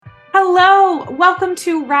Hello, welcome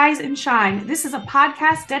to Rise and Shine. This is a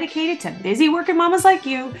podcast dedicated to busy working mamas like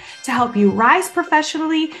you to help you rise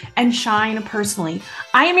professionally and shine personally.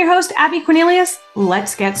 I am your host, Abby Cornelius.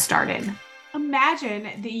 Let's get started.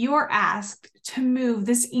 Imagine that you are asked to move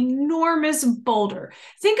this enormous boulder.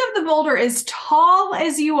 Think of the boulder as tall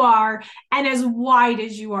as you are and as wide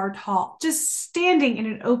as you are tall, just standing in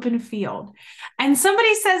an open field. And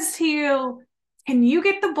somebody says to you, can you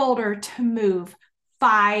get the boulder to move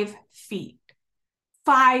 5 feet?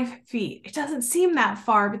 5 feet. It doesn't seem that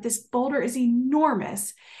far, but this boulder is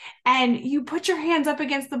enormous. And you put your hands up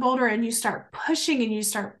against the boulder and you start pushing and you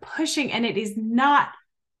start pushing, and it is not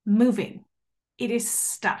moving. It is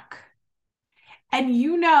stuck. And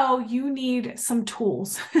you know you need some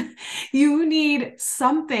tools. You need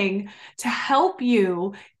something to help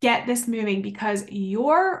you get this moving because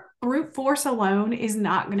your brute force alone is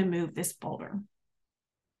not going to move this boulder.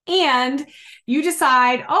 And you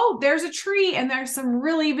decide, oh, there's a tree and there's some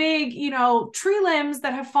really big, tree limbs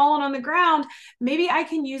that have fallen on the ground. Maybe I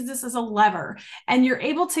can use this as a lever. And you're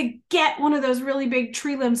able to get one of those really big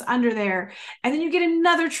tree limbs under there. And then you get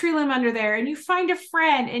another tree limb under there and you find a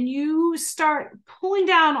friend and you start pulling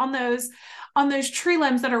down on those tree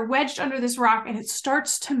limbs that are wedged under this rock, and it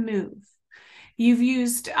starts to move. You've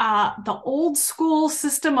used the old school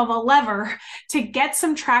system of a lever to get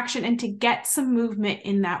some traction and to get some movement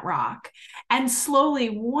in that rock. And slowly,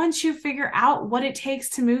 once you figure out what it takes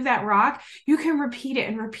to move that rock, you can repeat it,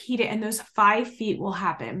 and those 5 feet will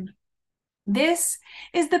happen. This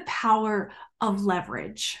is the power of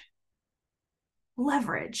leverage.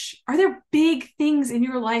 Leverage. Are there big things in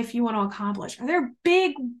your life you want to accomplish? Are there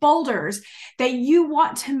big boulders that you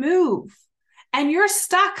want to move? And you're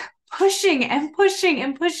stuck pushing and pushing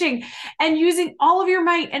and pushing and using all of your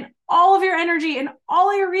might and all of your energy and all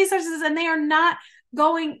of your resources, and they are not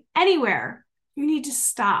going anywhere. You need to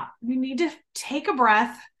stop. You need to take a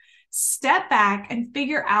breath, step back, and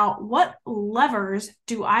figure out, what levers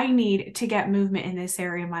do I need to get movement in this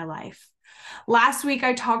area of my life? Last week,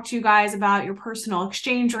 I talked to you guys about your personal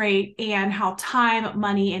exchange rate and how time,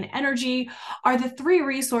 money, and energy are the 3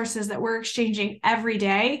 resources that we're exchanging every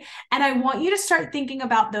day. And I want you to start thinking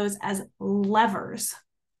about those as levers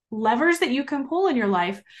that you can pull in your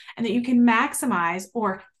life and that you can maximize,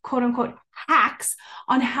 or quote unquote hacks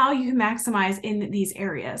on how you can maximize in these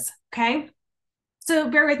areas. Okay. So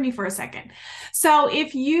bear with me for a second. So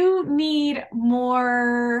if you need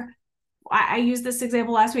more, I used this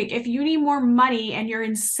example last week. If you need more money and you're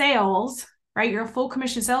in sales, right? You're a full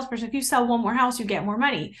commission salesperson. If you sell one more house, you get more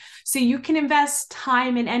money. So you can invest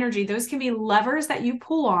time and energy. Those can be levers that you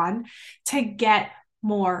pull on to get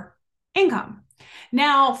more income.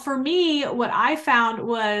 Now, for me, what I found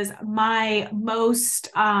was my most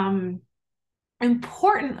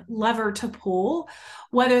important lever to pull,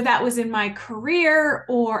 whether that was in my career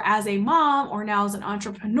or as a mom or now as an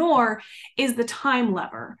entrepreneur, is the time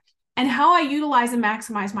lever. And how I utilize and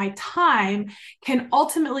maximize my time can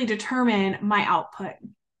ultimately determine my output.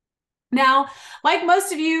 Now, like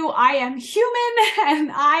most of you, I am human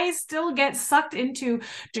and I still get sucked into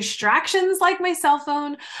distractions like my cell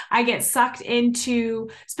phone. I get sucked into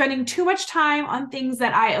spending too much time on things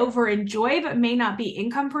that I over enjoy but may not be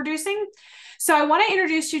income producing. So I want to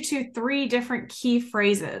introduce you to 3 different key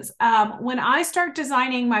phrases. When I start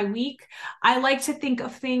designing my week, I like to think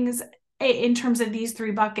of things in terms of these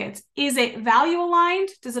 3 buckets. Is it value aligned?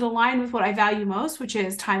 Does it align with what I value most, which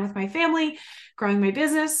is time with my family, growing my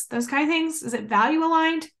business, those kind of things? Is it value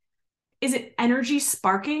aligned? Is it energy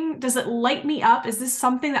sparking? Does it light me up? Is this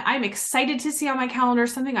something that I'm excited to see on my calendar,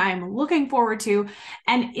 something I am looking forward to?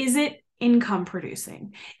 And is it income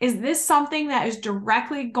producing? Is this something that is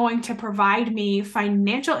directly going to provide me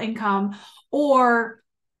financial income, or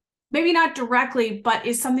maybe not directly, but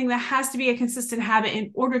is something that has to be a consistent habit in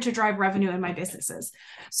order to drive revenue in my businesses?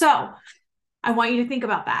 So I want you to think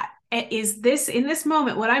about that. Is this, in this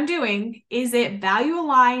moment, what I'm doing, is it value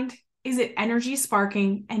aligned? Is it energy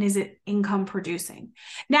sparking? And is it income producing?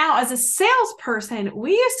 Now, as a salesperson,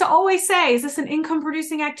 we used to always say, is this an income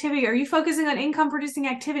producing activity? Are you focusing on income producing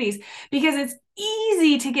activities? Because it's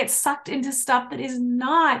easy to get sucked into stuff that is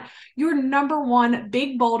not your number one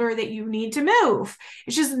big boulder that you need to move.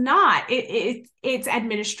 It's just not. It's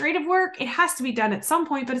administrative work. It has to be done at some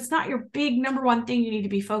point, but it's not your big number one thing you need to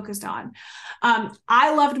be focused on.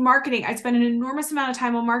 I loved marketing. I spent an enormous amount of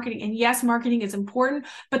time on marketing. And yes, marketing is important,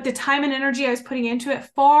 but the time and energy I was putting into it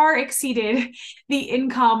far exceeded the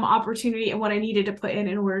income opportunity and what I needed to put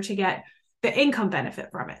in order to get the income benefit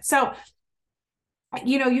from it. So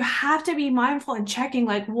you have to be mindful and checking,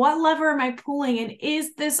 like, what lever am I pulling? And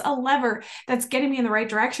is this a lever that's getting me in the right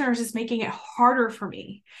direction, or is this making it harder for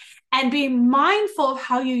me? And being mindful of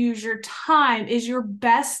how you use your time is your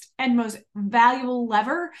best and most valuable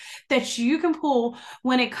lever that you can pull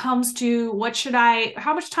when it comes to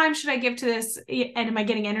how much time should I give to this? And am I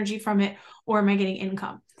getting energy from it, or am I getting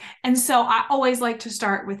income? And so I always like to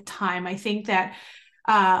start with time. I think that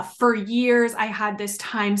for years, I had this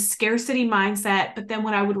time scarcity mindset. But then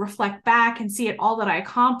when I would reflect back and see it all that I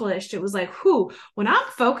accomplished, it was like, when I'm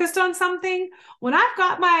focused on something, when I've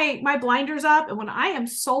got my blinders up, and when I am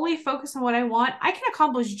solely focused on what I want, I can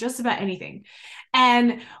accomplish just about anything.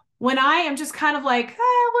 And when I am just kind of like,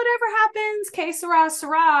 whatever happens, que sera,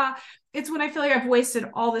 sera, it's when I feel like I've wasted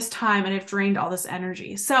all this time and I've drained all this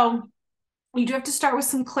energy. So you do have to start with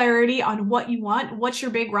some clarity on what you want. What's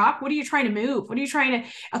your big rock? What are you trying to move? What are you trying to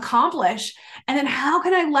accomplish? And then how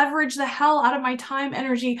can I leverage the hell out of my time,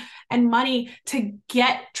 energy, and money to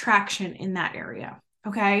get traction in that area?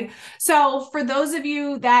 Okay. So for those of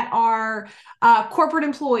you that are corporate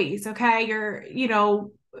employees, okay, you're,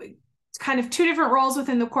 kind of two different roles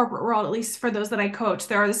within the corporate world, at least for those that I coach.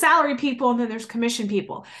 There are the salary people, and then there's commission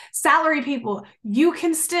people. Salary people, you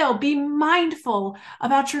can still be mindful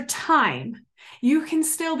about your time. You can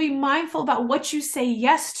still be mindful about what you say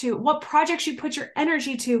yes to, what projects you put your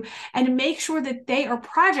energy to, and make sure that they are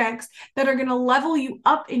projects that are going to level you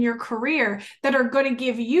up in your career, that are going to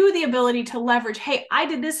give you the ability to leverage, hey, I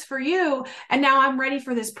did this for you, and now I'm ready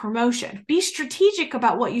for this promotion. Be strategic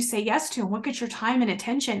about what you say yes to and what gets your time and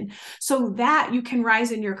attention, so that you can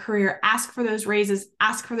rise in your career, ask for those raises,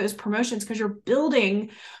 ask for those promotions, because you're building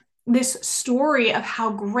this story of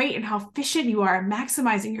how great and how efficient you are,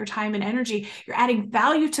 maximizing your time and energy. You're adding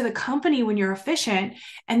value to the company when you're efficient,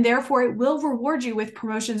 and therefore it will reward you with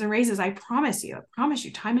promotions and raises. I promise you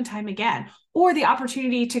time and time again, or the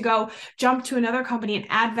opportunity to go jump to another company and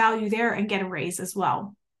add value there and get a raise as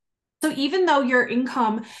well. So even though your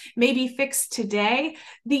income may be fixed today,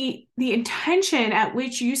 the intention at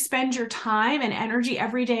which you spend your time and energy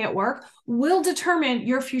every day at work will determine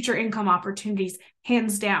your future income opportunities,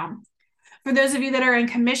 hands down. For those of you that are in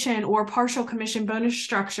commission or partial commission bonus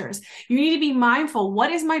structures, you need to be mindful.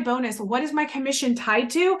 What is my bonus? What is my commission tied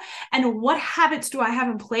to? And what habits do I have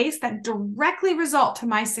in place that directly result to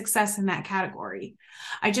my success in that category?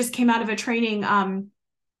 I just came out of a training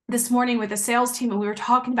this morning with a sales team, and we were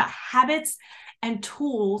talking about habits and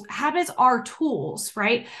tools. Habits are tools,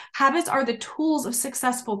 right? Habits are the tools of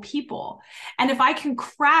successful people. And if I can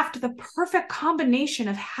craft the perfect combination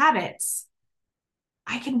of habits,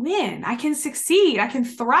 I can win, I can succeed, I can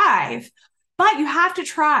thrive. But you have to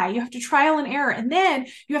try, you have to trial and error, and then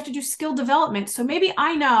you have to do skill development. So maybe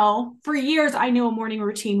for years, I knew a morning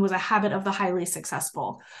routine was a habit of the highly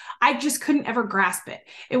successful. I just couldn't ever grasp it.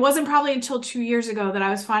 It wasn't probably until 2 years ago that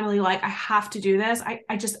I was finally like, I have to do this.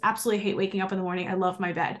 I just absolutely hate waking up in the morning. I love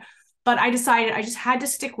my bed. But I decided I just had to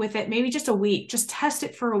stick with it, maybe just a week, just test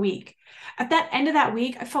it for a week. At that end of that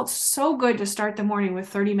week, I felt so good to start the morning with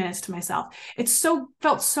 30 minutes to myself.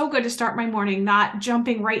 Felt so good to start my morning, not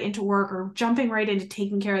jumping right into work or jumping right into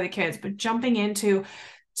taking care of the kids, but jumping into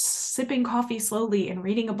sipping coffee slowly and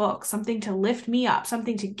reading a book, something to lift me up,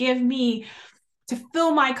 something to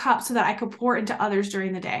fill my cup so that I could pour into others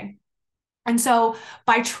during the day. And so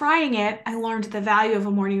by trying it, I learned the value of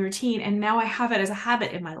a morning routine, and now I have it as a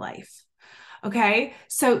habit in my life. Okay.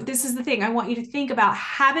 So this is the thing. I want you to think about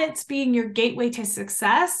habits being your gateway to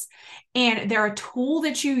success, and they're a tool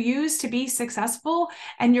that you use to be successful,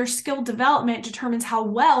 and your skill development determines how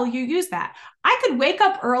well you use that. I could wake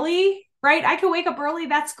up early, right? I could wake up early.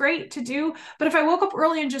 That's great to do. But if I woke up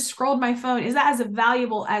early and just scrolled my phone, is that as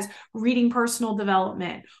valuable as reading personal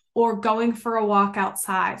development or going for a walk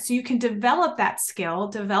outside? So you can develop that skill,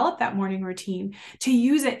 develop that morning routine to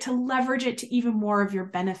use it, to leverage it to even more of your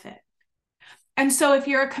benefit. And so if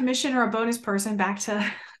you're a commission or a bonus person, back to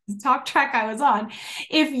the talk track I was on,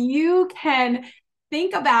 if you can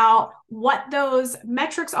think about what those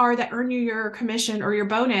metrics are that earn you your commission or your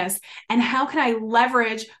bonus, and how can I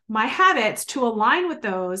leverage my habits to align with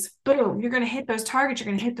those, boom, you're going to hit those targets, you're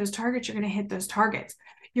going to hit those targets, you're going to hit those targets.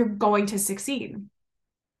 You're going to succeed.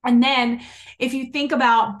 And then if you think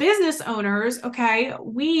about business owners, okay,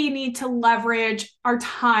 we need to leverage our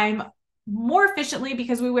time more efficiently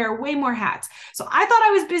because we wear way more hats. So I thought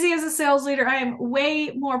I was busy as a sales leader. I am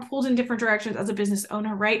way more pulled in different directions as a business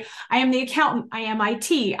owner, right? I am the accountant. I am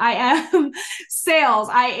IT. I am sales.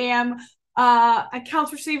 I am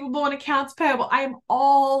accounts receivable and accounts payable. I am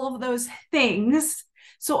all of those things.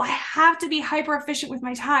 So I have to be hyper efficient with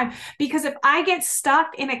my time, because if I get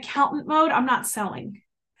stuck in accountant mode, I'm not selling.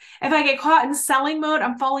 If I get caught in selling mode,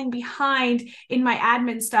 I'm falling behind in my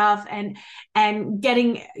admin stuff and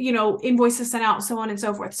getting, invoices sent out, so on and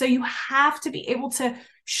so forth. So you have to be able to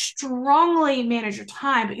strongly manage your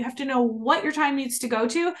time, but you have to know what your time needs to go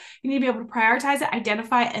to. You need to be able to prioritize it,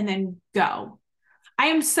 identify it, and then go.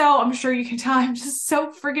 I'm sure you can tell, I'm just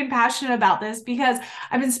so freaking passionate about this because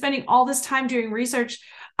I've been spending all this time doing research.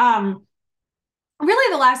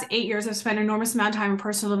 Really the last 8 years I've spent an enormous amount of time in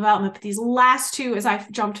personal development, but these last 2, as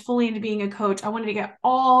I've jumped fully into being a coach, I wanted to get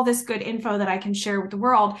all this good info that I can share with the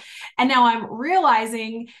world. And now I'm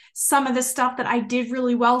realizing some of the stuff that I did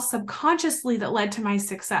really well subconsciously that led to my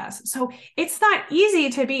success. So it's not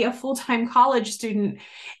easy to be a full-time college student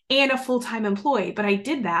and a full-time employee, but I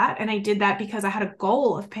did that. And I did that because I had a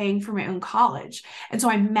goal of paying for my own college. And so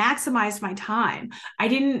I maximized my time. I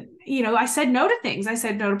didn't, I said no to things. I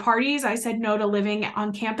said no to parties. I said no to living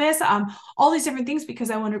on campus, all these different things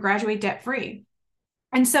because I wanted to graduate debt-free.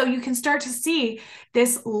 And so you can start to see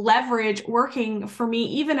this leverage working for me,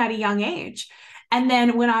 even at a young age. And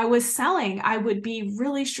then when I was selling, I would be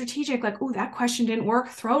really strategic, like, oh, that question didn't work,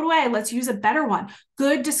 throw it away. Let's use a better one.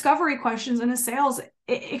 Good discovery questions in a sales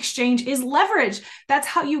exchange is leverage. That's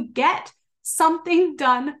how you get something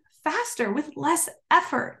done faster with less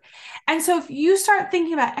effort. And so if you start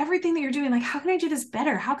thinking about everything that you're doing, like, how can I do this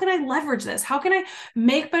better? How can I leverage this? How can I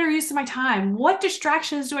make better use of my time? What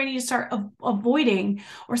distractions do I need to start avoiding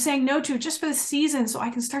or saying no to just for the season so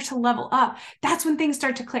I can start to level up? That's when things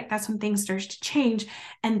start to click. That's when things start to change.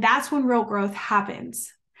 And that's when real growth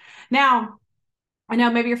happens. Now, I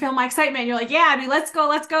know maybe you're feeling my excitement. You're like, yeah, Abby, let's go.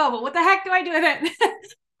 But what the heck do I do with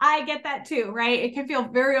it? I get that too, right? It can feel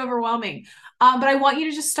very overwhelming. But I want you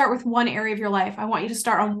to just start with one area of your life. I want you to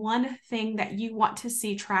start on one thing that you want to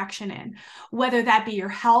see traction in, whether that be your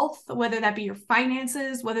health, whether that be your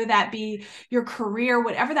finances, whether that be your career,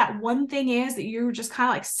 whatever that one thing is that you're just kind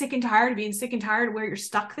of like sick and tired of being sick and tired of where you're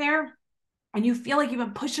stuck there. And you feel like you've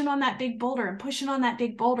been pushing on that big boulder and pushing on that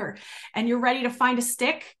big boulder, and you're ready to find a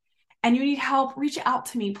stick and you need help, reach out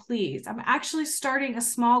to me, please. I'm actually starting a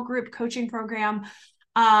small group coaching program.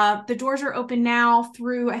 The doors are open now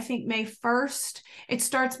through, I think, May 1st. It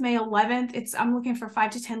starts May 11th. I'm looking for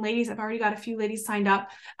 5 to 10 ladies. I've already got a few ladies signed up.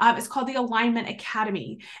 It's called the Alignment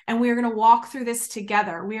Academy. And we are going to walk through this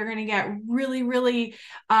together. We are going to get really, really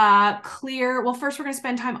clear. Well, first we're going to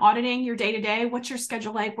spend time auditing your day-to-day. What's your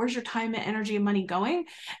schedule like? Where's your time and energy and money going?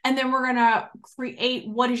 And then we're going to create,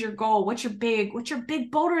 what is your goal? What's your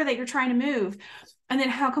big boulder that you're trying to move? And then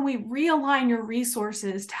how can we realign your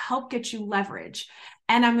resources to help get you leverage?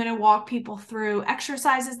 And I'm going to walk people through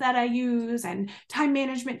exercises that I use and time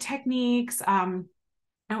management techniques. I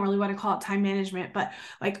don't really want to call it time management, but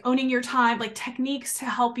like owning your time, like techniques to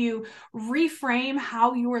help you reframe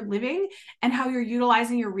how you are living and how you're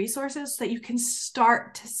utilizing your resources so that you can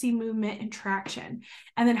start to see movement and traction.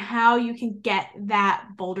 And then how you can get that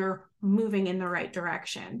boulder moving in the right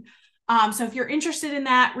direction. So if you're interested in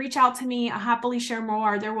that, reach out to me. I'll happily share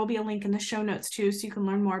more. There will be a link in the show notes too, so you can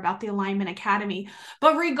learn more about the Alignment Academy.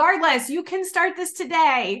 But regardless, you can start this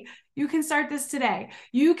today. You can start this today.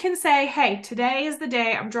 You can say, hey, today is the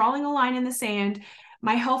day. I'm drawing a line in the sand.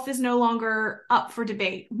 My health is no longer up for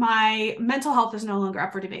debate. My mental health is no longer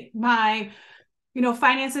up for debate. My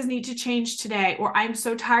finances need to change today, or I'm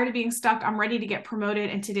so tired of being stuck. I'm ready to get promoted.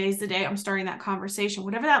 And today's the day I'm starting that conversation.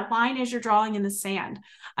 Whatever that line is you're drawing in the sand,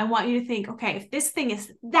 I want you to think, okay, if this thing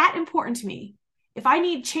is that important to me, if I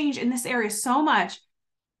need change in this area so much,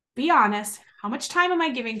 be honest. How much time am I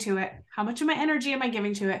giving to it? How much of my energy am I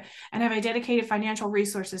giving to it? And have I dedicated financial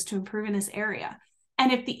resources to improve in this area?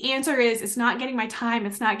 And if the answer is it's not getting my time,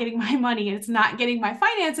 it's not getting my money, it's not getting my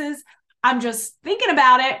finances, I'm just thinking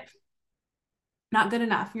about it, not good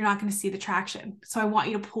enough. You're not going to see the traction. So I want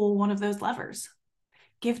you to pull one of those levers.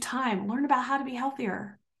 Give time, learn about how to be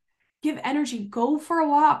healthier. Give energy, go for a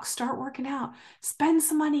walk, start working out, spend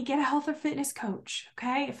some money, get a health or fitness coach,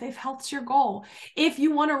 okay? If health's your goal. If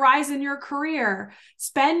you want to rise in your career,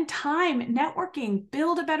 spend time networking,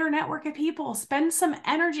 build a better network of people, spend some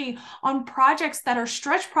energy on projects that are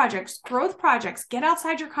stretch projects, growth projects, get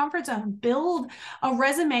outside your comfort zone, build a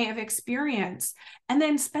resume of experience, and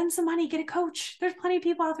then spend some money, get a coach. There's plenty of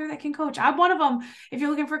people out there that can coach. I'm one of them. If you're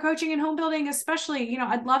looking for coaching and home building, especially,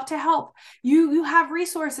 I'd love to help. You have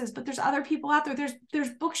resources, but there's other people out there. There's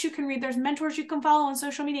books you can read. There's mentors you can follow on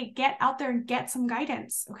social media. Get out there and get some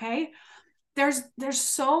guidance. Okay. There's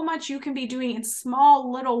so much you can be doing in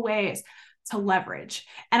small little ways to leverage.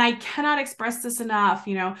 And I cannot express this enough.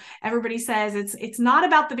 Everybody says it's not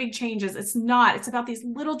about the big changes. It's not. It's about these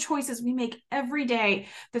little choices we make every day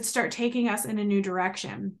that start taking us in a new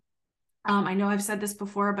direction. I know I've said this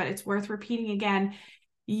before, but it's worth repeating again.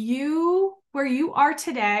 where you are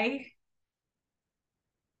today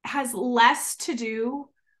has less to do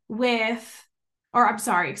with, or I'm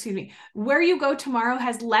sorry, excuse me, where you go tomorrow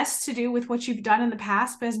has less to do with what you've done in the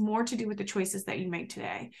past, but has more to do with the choices that you make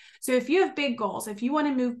today. So if you have big goals, if you want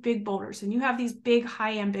to move big boulders and you have these big,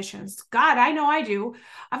 high ambitions, God, I know I do.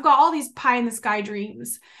 I've got all these pie in the sky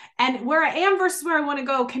dreams. And where I am versus where I want to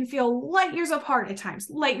go can feel light years apart at times,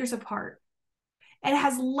 light years apart. It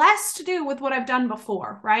has less to do with what I've done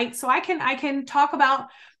before, right? So I can talk about,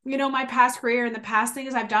 my past career and the past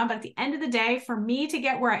things I've done, but at the end of the day, for me to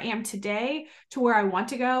get where I am today to where I want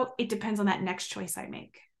to go, it depends on that next choice I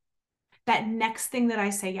make. That next thing that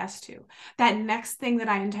I say yes to, that next thing that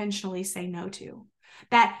I intentionally say no to,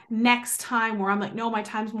 that next time where I'm like, no, my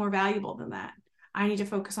time's more valuable than that. I need to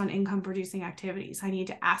focus on income producing activities. I need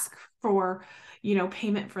to ask for,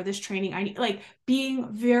 payment for this training. I need, like,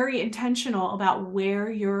 being very intentional about where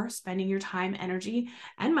you're spending your time, energy,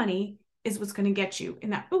 and money is what's going to get you in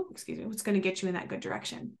that, what's going to get you in that good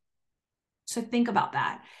direction. So think about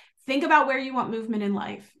that. Think about where you want movement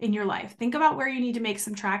in your life. Think about where you need to make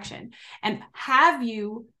some traction, and have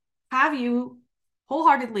you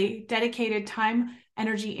wholeheartedly dedicated time,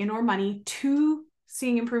 energy, and or money to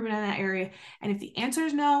seeing improvement in that area. And if the answer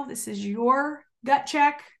is no, this is your gut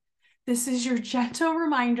check. This is your gentle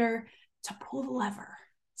reminder to pull the lever.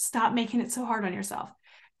 Stop making it so hard on yourself.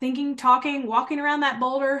 Thinking, talking, walking around that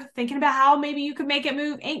boulder, thinking about how maybe you could make it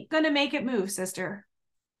move ain't going to make it move, sister.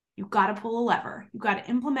 You got to pull a lever. You got to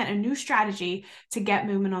implement a new strategy to get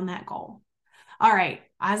movement on that goal. All right,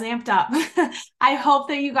 I was amped up. I hope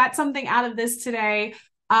that you got something out of this today.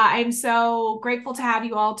 I'm so grateful to have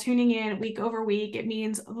you all tuning in week over week. It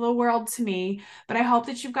means the world to me, but I hope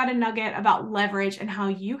that you've got a nugget about leverage and how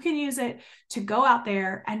you can use it to go out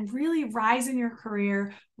there and really rise in your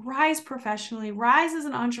career, rise professionally, rise as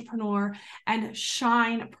an entrepreneur, and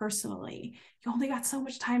shine personally. You only got so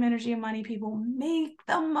much time, energy, and money, people. Make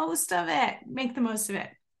the most of it. Make the most of it.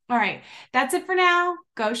 All right, that's it for now.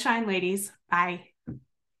 Go shine, ladies. Bye.